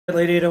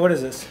Lady Ada, what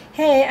is this?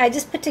 Hey, I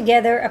just put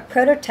together a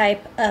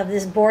prototype of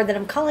this board that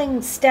I'm calling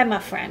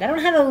STEMMA Friend. I don't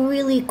have a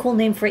really cool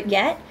name for it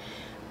yet,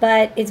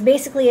 but it's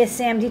basically a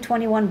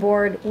SAM-D21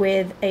 board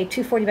with a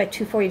 240 by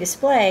 240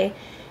 display,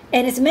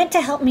 and it's meant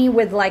to help me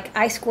with like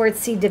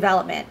I2C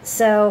development.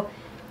 So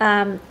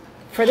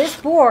for this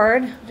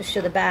board, I'll just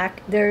show the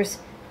back, there's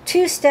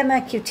two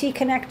STEMMA QT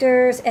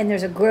connectors, and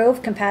there's a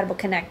Grove compatible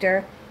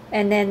connector,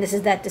 and then this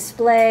is that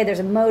display. There's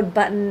a mode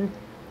button,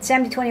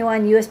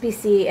 SAM-D21,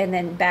 USB-C, and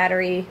then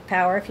battery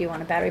power if you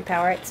want a battery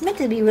power. It's meant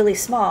to be really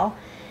small.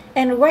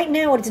 And right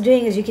now what it's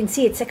doing is, you can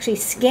see it's actually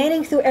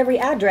scanning through every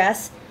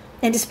address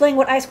and displaying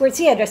what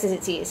I2C addresses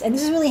it sees. And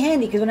this is really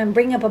handy because when I'm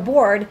bringing up a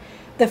board,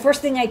 the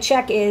first thing I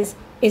check is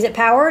it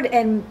powered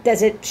and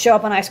does it show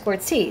up on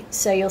I2C?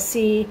 So you'll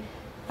see,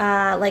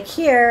 like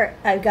here,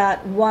 I've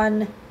got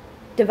one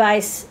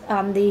device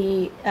on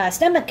the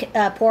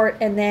STEMMA port,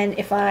 and then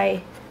if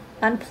I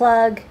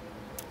unplug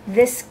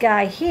this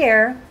guy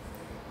here,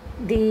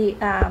 the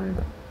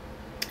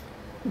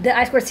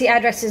I2C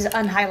address is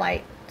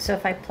unhighlight. So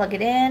if I plug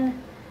it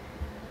in,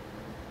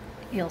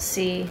 you'll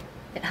see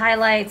it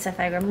highlights. If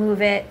I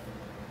remove it,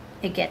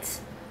 it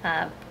gets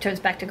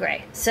turns back to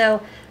gray.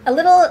 So a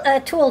little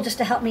tool just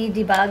to help me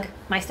debug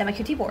my STEMMA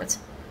QT boards.